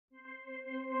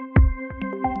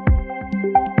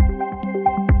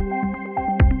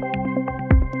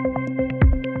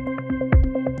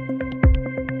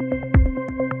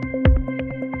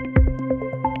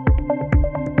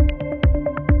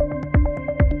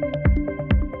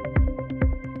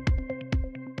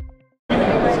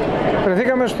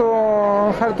Βρεθήκαμε στο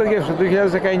Χάρτη Των Γεύσεων του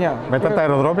 2019. Μετά τα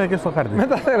αεροδρόμια και στο Χάρτη.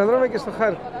 Μετά τα αεροδρόμια και στο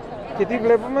Χάρτη. Και τι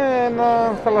βλέπουμε? Ένα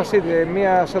Θαλασσίτη,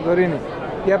 μια Σαντορίνη.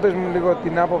 Για πες μου λίγο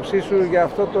την άποψή σου για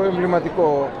αυτό το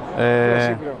εμβληματικό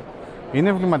κρασί. Είναι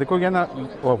εμβληματικό για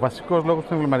ο βασικός λόγος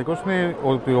του εμβληματικός είναι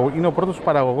ότι είναι ο πρώτος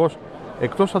παραγωγός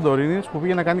εκτός Σαντορίνης που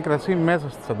πήγε να κάνει κρασί μέσα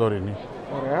στη Σαντορίνη.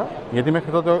 Ωραία. Γιατί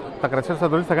μέχρι τότε τα κρασιά της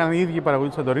Σαντορίνης τα κάνανε οι ίδιοι οι παραγωγοί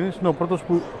της Σαντορίνης. Είναι ο πρώτος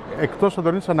που εκτός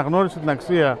Σαντορίνης αναγνώρισε την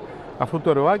αξία αυτού του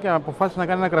τερουά και αποφάσισε να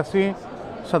κάνει ένα κρασί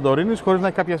Σαντορίνης χωρίς να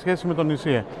έχει κάποια σχέση με το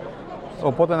νησί.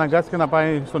 Οπότε αναγκάστηκε να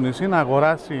πάει στο νησί να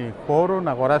αγοράσει χώρο,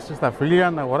 να αγοράσει σταφύλια,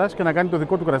 να αγοράσει και να κάνει το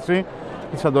δικό του κρασί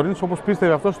της Σαντορίνης όπως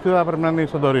πίστευε αυτός ότι θα πρέπει να είναι η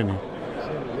Σαντορίνη.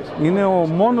 Είναι ο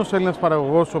μόνος Έλληνας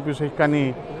παραγωγός ο οποίος έχει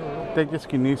κάνει τέτοιες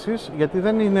κινήσεις, γιατί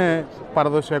δεν είναι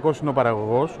παραδοσιακός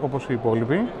παραγωγός όπως οι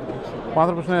υπόλοιποι. Ο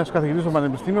άνθρωπος είναι ένας καθηγητής στο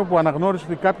πανεπιστήμιο που αναγνώρισε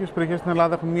ότι κάποιες περιοχές στην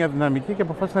Ελλάδα έχουν μια δυναμική και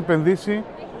αποφάσισε να επενδύσει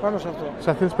πάνω σε αυτό. Σε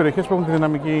αυτές τις περιοχές που έχουν τη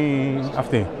δυναμική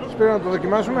αυτή. Σπύρο, να το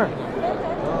δοκιμάσουμε.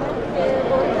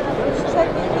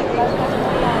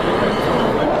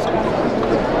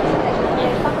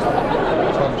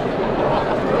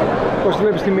 Πώς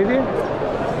βλέπεις τη μύτη?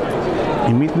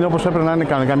 Η μύτη είναι όπως έπρεπε να είναι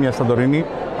κανονικά μια Σαντορίνη,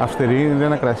 αυστηρή, είναι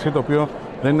ένα κρασί το οποίο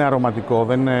δεν είναι αρωματικό,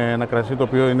 δεν είναι ένα κρασί το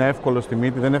οποίο είναι εύκολο στη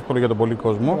μύτη, δεν είναι εύκολο για τον πολύ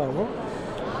κόσμο.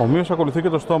 Ομοίως ακολουθεί και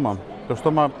το στόμα. Το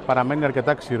στόμα παραμένει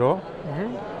αρκετά ξηρό,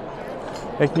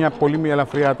 έχει μια πολύ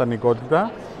ελαφριά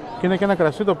ατανικότητα και είναι και ένα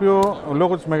κρασί το οποίο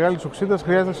λόγω της μεγάλης οξύτητας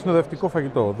χρειάζεται συνοδευτικό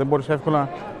φαγητό. Δεν μπορείς εύκολα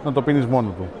να το πίνεις μόνο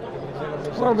του.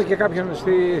 Έχουμε και κάποιον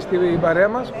στην παρέα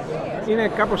μας. Είναι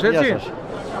κάπως έτσι? Γεια σας.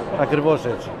 Ακριβώς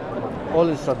έτσι.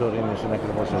 Όλες οι Σαντορίνες είναι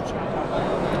ακριβώς έτσι.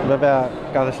 Βέβαια,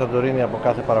 κάθε Σαντορίνη από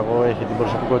κάθε παραγωγό έχει την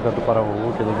προσωπικότητα του παραγωγού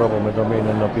και τον τρόπο με τον οποίο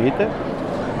ενοποιείται.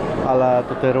 Αλλά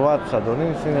το τερουά της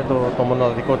Σαντορίνης είναι το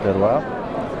μοναδικό τερουά.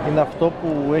 Είναι αυτό που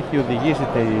έχει οδηγήσει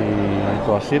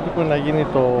το ΑΣΥΡΤΙΚΟ να γίνει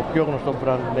το πιο γνωστό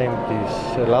brand name της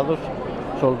Ελλάδος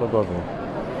σε όλο τον κόσμο.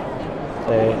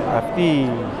 Αυτή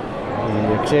η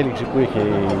εξέλιξη που είχε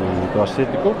το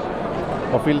ΑΣΥΡΤΙΚΟ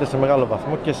οφείλεται σε μεγάλο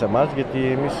βαθμό και σε εμάς, γιατί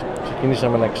εμείς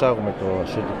ξεκινήσαμε να εξάγουμε το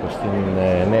ΑΣΥΡΤΙΚΟ στην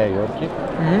Νέα Υόρκη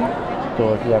το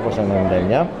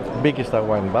 1999. Μπήκε στα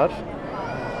wine bars,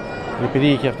 επειδή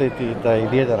είχε αυτή τα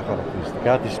ιδιαίτερα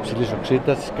χαρακτηριστικά της υψηλής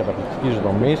οξύτητας, της καταπληκτικής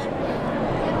δομής.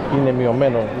 Είναι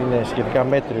μειωμένο, είναι σχετικά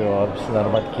μέτριο στην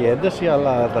αρωματική ένταση,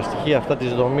 αλλά τα στοιχεία αυτά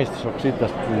της δομής, της οξύτητας,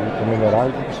 του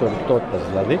minerality, της ορυκτότητας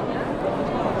δηλαδή,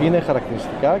 είναι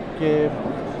χαρακτηριστικά και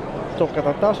το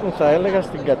κατατάσσουν, θα έλεγα,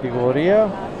 στην κατηγορία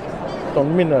των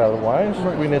mineral wines,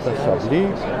 που είναι τα σαμπλί,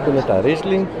 που είναι τα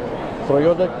riesling,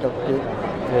 προϊόντα και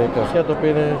κρασιά τα οποία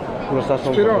είναι μπροστά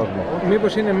στον κόσμο.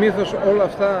 Μήπως είναι μύθος όλα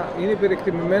αυτά, είναι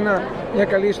υπερεκτιμημένα, μια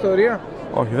καλή ιστορία?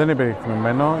 Όχι, δεν είναι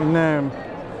υπερεκτιμημένο, είναι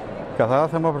καθαρά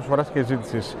θέμα προσφοράς και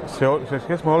ζήτησης. Σε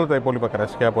σχέση με όλα τα υπόλοιπα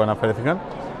κρασιά που αναφέρθηκαν,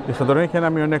 η Σαντορίνη έχει ένα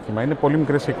μειονέκτημα, είναι πολύ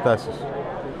μικρές οι εκτάσεις.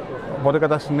 Οπότε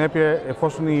κατά συνέπεια,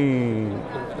 εφόσον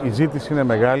η ζήτηση είναι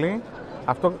μεγάλη,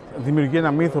 αυτό δημιουργεί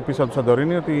ένα μύθο πίσω από τη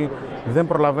Σαντορίνη ότι δεν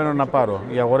προλαβαίνω να πάρω.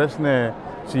 Οι αγορές είναι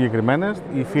συγκεκριμένες,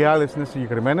 οι φιάλες είναι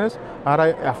συγκεκριμένες,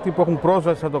 άρα αυτοί που έχουν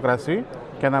πρόσβαση σε το κρασί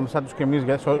και ανάμεσά τους και εμείς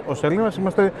ως Έλληνες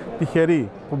είμαστε τυχεροί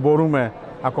που μπορούμε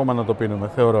ακόμα να το πίνουμε,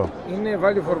 θεωρώ. Είναι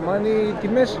value for money οι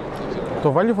τιμές?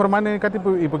 Το value for money είναι κάτι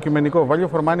υποκειμενικό.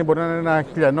 Value for money μπορεί να είναι ένα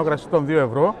χιλιανό κρασί των 2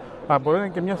 ευρώ, αλλά μπορεί να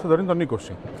είναι και μια Σαντορίνη των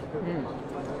 20.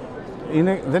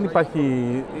 Δεν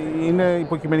υπάρχει, είναι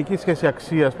υποκειμενική σχέση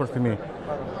αξίας προς τιμή.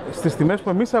 Στις τιμές που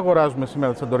εμείς αγοράζουμε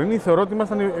σήμερα τη Σαντορίνη, θεωρώ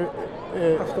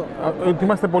ότι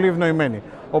είμαστε πολύ ευνοημένοι.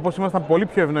 Όπως ήμασταν πολύ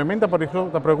πιο ευνοημένοι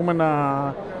τα προηγούμενα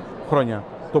χρόνια.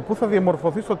 Το πού θα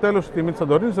διαμορφωθεί στο τέλος η τιμή της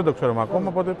Σαντορίνης δεν το ξέρουμε ακόμα.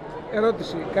 Οπότε...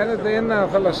 Ερώτηση. Κάνετε ένα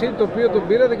θαλασσίτη το οποίο τον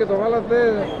πήρατε και το βάλατε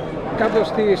κάτω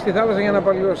στη θάλασσα για να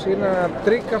παλιώσει. Είναι ένα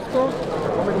τρίκ αυτό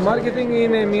του marketing ή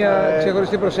είναι μια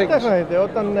ξεχωριστή προσέγγιση?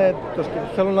 Όταν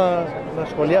θέλω να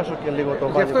σχολιάσω και λίγο το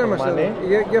value for money.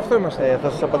 Γι' αυτό είμαστε. Θα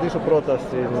σας απαντήσω πρώτα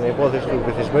στην υπόθεση του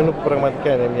βυθισμένου που πραγματικά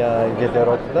είναι μια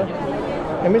ιδιαιτερότητα.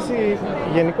 Εμείς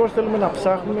γενικώς θέλουμε να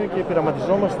ψάχνουμε και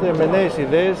πειραματιζόμαστε με νέες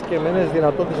ιδέες και με νέες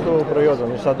δυνατότητες των προϊόντων.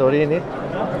 Η Σαντορίνη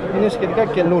είναι σχετικά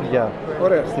καινούρια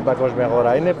στην παγκόσμια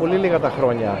αγορά. Είναι πολύ λίγα τα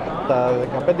χρόνια. Τα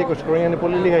 15-20 χρόνια είναι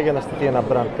πολύ λίγα για να στηθεί ένα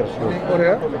brand κρασιού.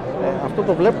 Αυτό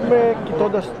το βλέπουμε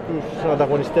κοιτώντας τους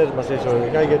ανταγωνιστές μας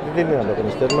εισαγωγικά, γιατί δεν είναι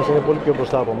ανταγωνιστές μας, είναι πολύ πιο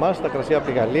μπροστά από εμάς. Τα κρασιά από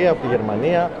τη Γαλλία, από τη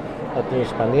Γερμανία, από την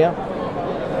Ισπανία.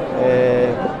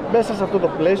 Μέσα σε αυτό το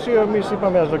πλαίσιο εμείς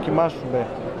είπαμε ας δοκιμάσουμε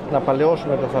να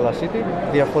παλαιώσουμε το Θαλασσίτη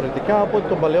διαφορετικά από ό,τι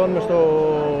τον παλαιώνουμε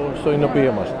στο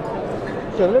εινοποιείο μας.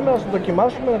 Και λέμε να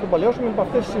δοκιμάσουμε να τον παλαιώσουμε από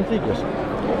αυτές τις συνθήκες.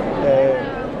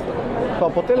 Το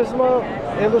αποτέλεσμα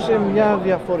έδωσε μια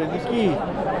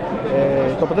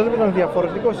το αποτέλεσμα ήταν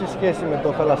διαφορετικό σε σχέση με το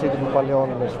Θαλασσίτη που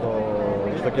παλαιώνουμε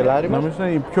στο κελάρι μας. Νομίζω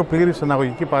είναι η πιο πλήρης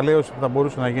αναγωγική παλαίωση που θα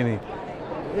μπορούσε να γίνει.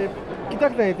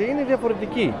 Κοιτάξτε, είναι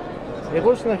διαφορετική.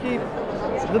 Εγώ στην αρχή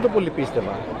δεν το πολύ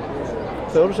πίστευα.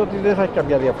 Θεωρούσα ότι δεν θα έχει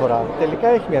καμιά διαφορά. Τελικά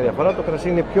έχει μια διαφορά. Το κρασί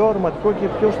είναι πιο αρωματικό και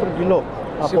πιο στρογγυλό.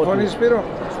 Συμφωνείς, Σπύρο?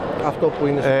 Αυτό που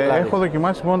είναι στο κελάρι. Έχω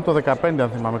δοκιμάσει μόνο το 15, αν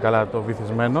θυμάμαι καλά, το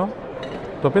βυθισμένο.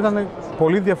 Το οποίο ήταν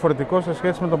πολύ διαφορετικό σε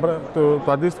σχέση με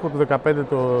το αντίστοιχο του 15,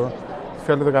 το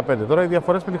φιάλτο 15. Τώρα οι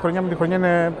διαφορές με τη χρονιά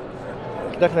είναι.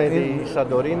 Κοιτάξτε, οι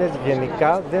Σαντορίνες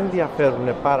γενικά δεν διαφέρουν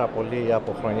πάρα πολύ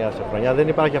από χρονιά σε χρονιά. Δεν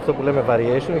υπάρχει αυτό που λέμε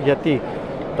variation, γιατί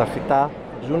τα φυτά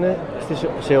ζουν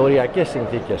σε οριακές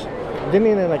συνθήκες. Δεν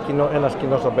είναι ένας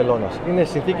κοινός αμπελώνας. Είναι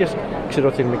συνθήκες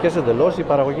ξηροθερμικές εντελώς, η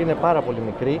παραγωγή είναι πάρα πολύ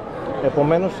μικρή.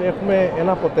 Επομένως έχουμε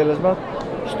ένα αποτέλεσμα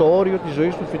στο όριο της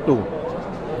ζωής του φυτού.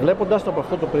 Βλέποντας το από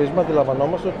αυτό το πρίσμα,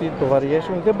 αντιλαμβανόμαστε ότι το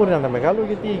variation δεν μπορεί να είναι μεγάλο,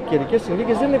 γιατί οι καιρικές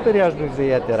συνθήκες δεν επηρεάζουν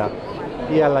ιδιαίτερα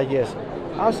οι αλλαγές.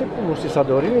 Άσε που στη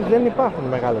Σαντορίνη δεν υπάρχουν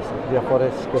μεγάλες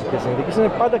διαφορές στις καιρικές συνθήκες.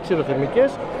 Είναι πάντα ξηροθερμικές,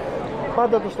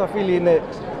 πάντα το σταφύλι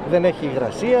δεν έχει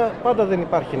υγρασία, πάντα δεν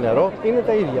υπάρχει νερό, είναι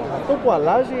τα ίδια. Αυτό που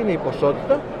αλλάζει είναι η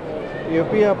ποσότητα, η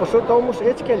οποία ποσότητα όμως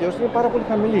έτσι κι αλλιώς είναι πάρα πολύ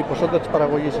χαμηλή, η ποσότητα της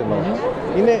παραγωγής εννοώ.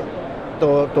 Είναι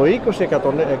το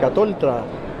 20 λίτρα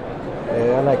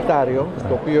ένα εκτάριο,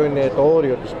 το οποίο είναι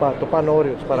το πάνω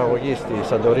όριο της παραγωγής στη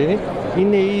Σαντορίνη,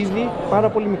 είναι ήδη πάρα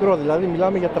πολύ μικρό, δηλαδή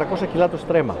μιλάμε για 300 κιλά το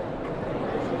στρέμμα.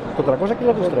 Το 300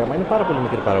 κιλά το στρέμμα είναι πάρα πολύ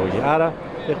μικρή παραγωγή, άρα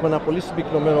έχουμε ένα πολύ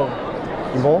συμπυκνωμένο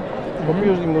χυμό, ο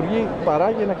οποίος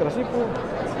παράγει ένα κρασί που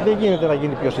δεν γίνεται να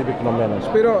γίνει πιο συμπυκνωμένο.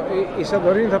 Σπύρο, η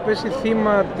Σαντορίνη θα πέσει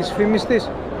θύμα της φήμης της?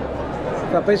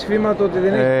 Θα πέσει θύμα το ότι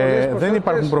δεν έχει πολλές ποσότητες? Δεν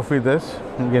υπάρχουν προφήτες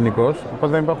γενικώς,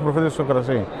 οπότε δεν υπάρχουν προφήτες στο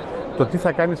κρασί. Το τι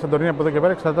θα κάνει η Σαντορίνη από εδώ και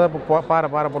πέρα εξαρτάται από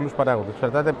πάρα πολλούς παράγοντες.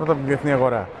 Εξαρτάται πρώτα από τη διεθνή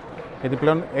αγορά. Γιατί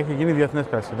πλέον έχει γίνει διεθνές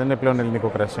κρασί, δεν είναι πλέον ελληνικό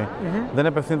κρασί. Δεν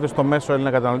απευθύνεται στο μέσο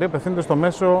Έλληνα καταναλωτή, απευθύνεται στο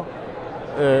μέσο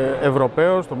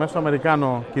Ευρωπαίο, στο μέσο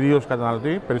Αμερικάνο κυρίως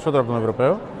καταναλωτή, περισσότερο από τον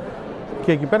Ευρωπαίο.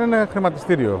 Και εκεί πέρα είναι ένα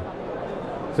χρηματιστήριο.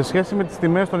 Σε σχέση με τις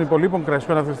τιμές των υπολείπων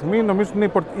κρασιών αυτή τη στιγμή, νομίζω ότι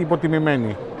είναι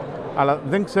υποτιμημένοι. Αλλά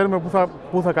δεν ξέρουμε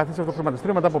πού θα καθίσει αυτό το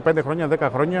χρηματιστήριο μετά από 5 χρόνια, 10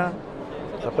 χρόνια.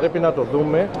 Θα πρέπει να το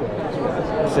δούμε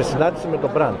σε συνάντηση με το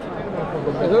brand.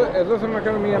 Εδώ θέλω να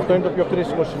κάνω μια. Αυτό είναι το πιο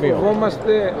κρίσιμο σημείο.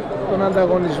 Φοβόμαστε τον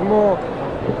ανταγωνισμό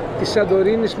της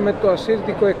Σαντορίνης με το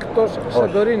ασύρτικο εκτός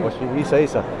Σαντορίνης? Όχι,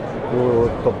 ίσα-ίσα.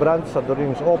 Το brand της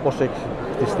Σαντορίνης, όπως έχει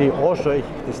χτιστεί, όσο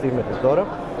έχει χτιστεί μέχρι τώρα,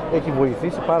 έχει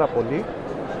βοηθήσει πάρα πολύ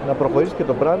να προχωρήσει και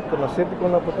το brand των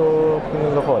ασύρτικων από την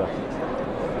ενδοχώρα.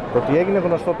 Το ότι έγινε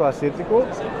γνωστό το ασύρτικο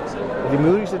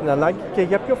δημιούργησε την ανάγκη και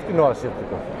για πιο φθηνό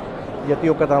ασύρτικο. Γιατί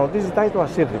ο καταναλωτής ζητάει το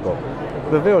ασύρτικο.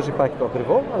 Βεβαίως υπάρχει το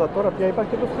ακριβό, αλλά τώρα πια υπάρχει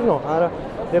και το φθηνό. Άρα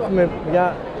έχουμε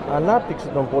μια ανάπτυξη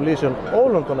των πωλήσεων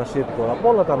όλων των ασύρτικων από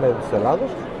όλα τα μέρη της Ελλάδος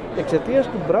εξαιτίας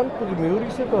του brand που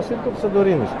δημιούργησε το ασύρτικο της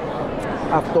Σαντορίνης.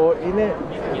 Αυτό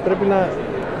πρέπει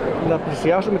να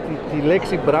πλησιάσουμε τη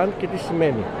λέξη brand και τι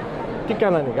σημαίνει. Τι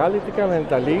κάνανε οι Γάλλοι, τι κάνανε οι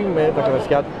Ιταλοί με τα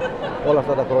κρασιά όλα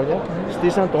αυτά τα χρόνια?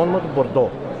 Στήσαν το όνομα του Μπορντό.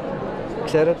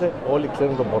 Ξέρετε, όλοι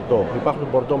ξέρουν τον Μπορντό. Υπάρχουν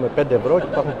Μπορντό με 5 ευρώ και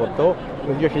υπάρχουν Μπορντό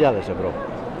με 2.000 ευρώ.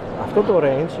 Αυτό το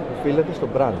range οφείλεται στο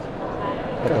brand.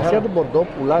 Τα κρασιά του Μπορντό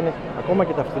πουλάνε ακόμα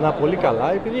και τα φθηνά πολύ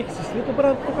καλά, επειδή έχει συστηθεί το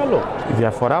brand το καλό. Η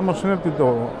διαφορά όμως είναι ότι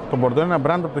το Μπορντό είναι ένα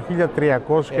brand από το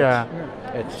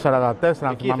 1344,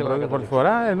 αν θυμάμαι πρώτη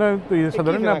φορά, ενώ η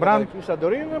Σαντορίνη είναι ένα brand. Η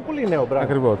Σαντορίνη είναι ένα πολύ νέο brand.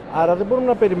 Ακριβώς. Άρα δεν μπορούμε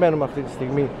να περιμένουμε αυτή τη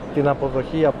στιγμή την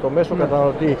αποδοχή από το μέσο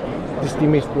καταναλωτή της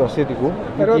τιμής του ασύρτικου.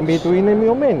 Η τιμή του είναι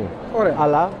μειωμένη. Ωραία.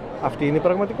 Αλλά αυτή είναι η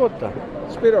πραγματικότητα.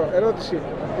 Σπύρο, ερώτηση.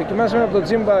 Δοκιμάσαμε από το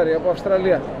Τζιμπάρι, από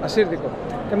Αυστραλία, ασύρτικο.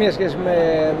 Καμία σχέση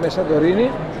με Σαντορίνη,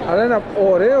 αλλά ένα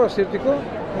ωραίο ασύρτικο,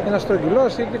 ένα στρογγυλό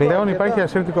ασύρτικο. Πλέον υπάρχει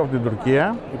ασύρτικο από την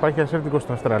Τουρκία, υπάρχει ασύρτικο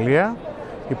στην Αυστραλία,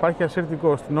 υπάρχει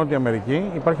ασύρτικο στην Νότια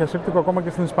Αμερική, υπάρχει ασύρτικο ακόμα και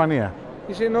στην Ισπανία.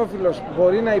 Είσαι ενόφιλος,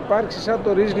 μπορεί να υπάρξει σαν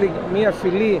το Riesling μια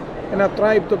φυλή, ένα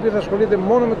tribe το οποίο θα ασχολείται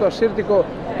μόνο με το ασύρτικο?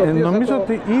 Νομίζω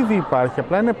ότι ήδη υπάρχει,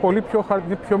 απλά είναι πολύ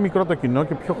πιο μικρό το κοινό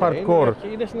και πιο hardcore.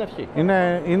 Είναι στην αρχή.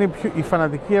 Είναι οι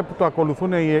φανατικοί που το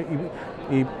ακολουθούν,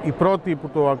 οι πρώτοι που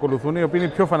το ακολουθούν, οι οποίοι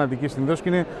είναι πιο φανατικοί συνήθως και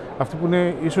είναι αυτοί που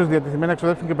είναι ίσως διατεθειμένοι να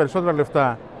εξοδέψουν και περισσότερα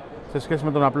λεφτά σε σχέση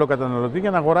με τον απλό καταναλωτή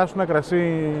για να αγοράσουν ένα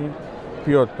κρασί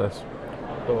ποιότητας.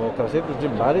 Το κρασί του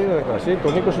Τζιμπάρι είναι ένα κρασί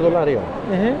των $20.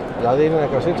 Δηλαδή είναι ένα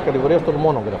κρασί της κατηγορίας των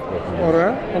monograph.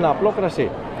 Ωραία. Ένα απλό κρασί.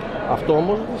 Αυτό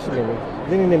όμως δεν σημαίνει,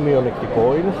 δεν είναι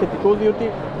μειονεκτικό, είναι θετικό, διότι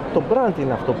το brand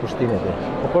είναι αυτό που στείνεται.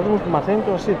 Ο κόσμος που μαθαίνει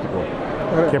το ασύρτικο.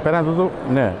 Και πέραν τούτου,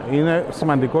 ναι, είναι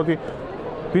σημαντικό ότι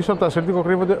πίσω από το ασύρτικο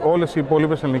κρύβονται όλες οι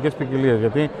υπόλοιπες ελληνικές ποικιλίες.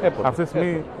 Γιατί αυτή τη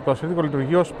στιγμή το ασύρτικο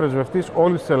λειτουργεί ως πρεσβευτής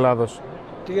όλης της Ελλάδος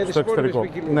και για στο εξωτερικό.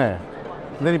 Ναι.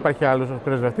 Δεν υπάρχει άλλος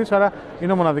πρεσβευτής, άρα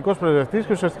είναι ο μοναδικός πρεσβευτής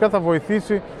και ουσιαστικά θα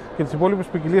βοηθήσει και τις υπόλοιπες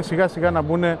ποικιλίες σιγά σιγά να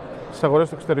μπουν στις αγορές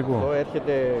του εξωτερικού.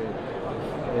 Αυτό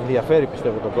ενδιαφέρει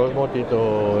πιστεύω τον κόσμο ότι το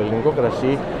ελληνικό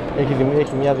κρασί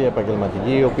έχει μια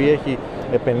διαεπαγγελματική η οποία έχει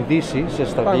επενδύσει σε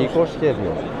στρατηγικό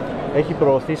σχέδιο. Έχει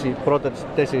προωθήσει πρώτα τις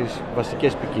 4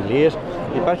 βασικές ποικιλίες.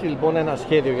 Υπάρχει λοιπόν ένα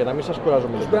σχέδιο για να μην σας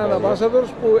κουράζουμε. Τους brand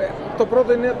ambassadors που το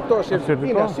πρώτο είναι το ΑΣΥΡΤΙΚΟ.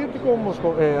 Είναι ΑΣΥΡΤΙΚΟ,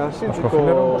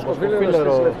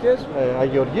 Μοσκοφίλερο,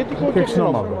 Αγιοργίτικο και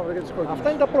Ξινόμαυρο. Αυτά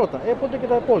είναι τα πρώτα, έπονται και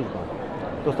τα υπόλοιπα.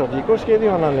 Το στρατηγικό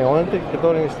σχέδιο ανανεώνεται και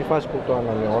τώρα είναι στη φάση που το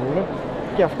ανανεώνουμε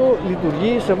και αυτό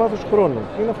λειτουργεί σε βάθος χρόνου.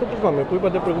 Είναι αυτό που είπαμε, που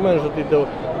είπατε προηγουμένως ότι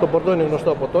το πορτό είναι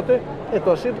γνωστό από τότε.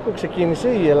 Το ΑΣΥΡΤΙΚΟ ξεκίνησε,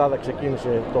 η Ελλάδα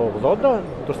ξεκίνησε το 80,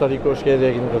 το στρατηγικό σχέδιο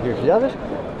έγινε το 2000.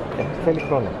 Θέλει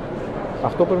χρόνο.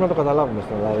 Αυτό πρέπει να το καταλάβουμε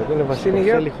στην Ελλάδα. Είναι βασικό,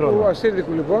 θέλει χρόνο. Του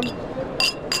ΑΣΥΡΤΙΚΟ λοιπόν.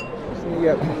 Στην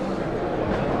υγεία του.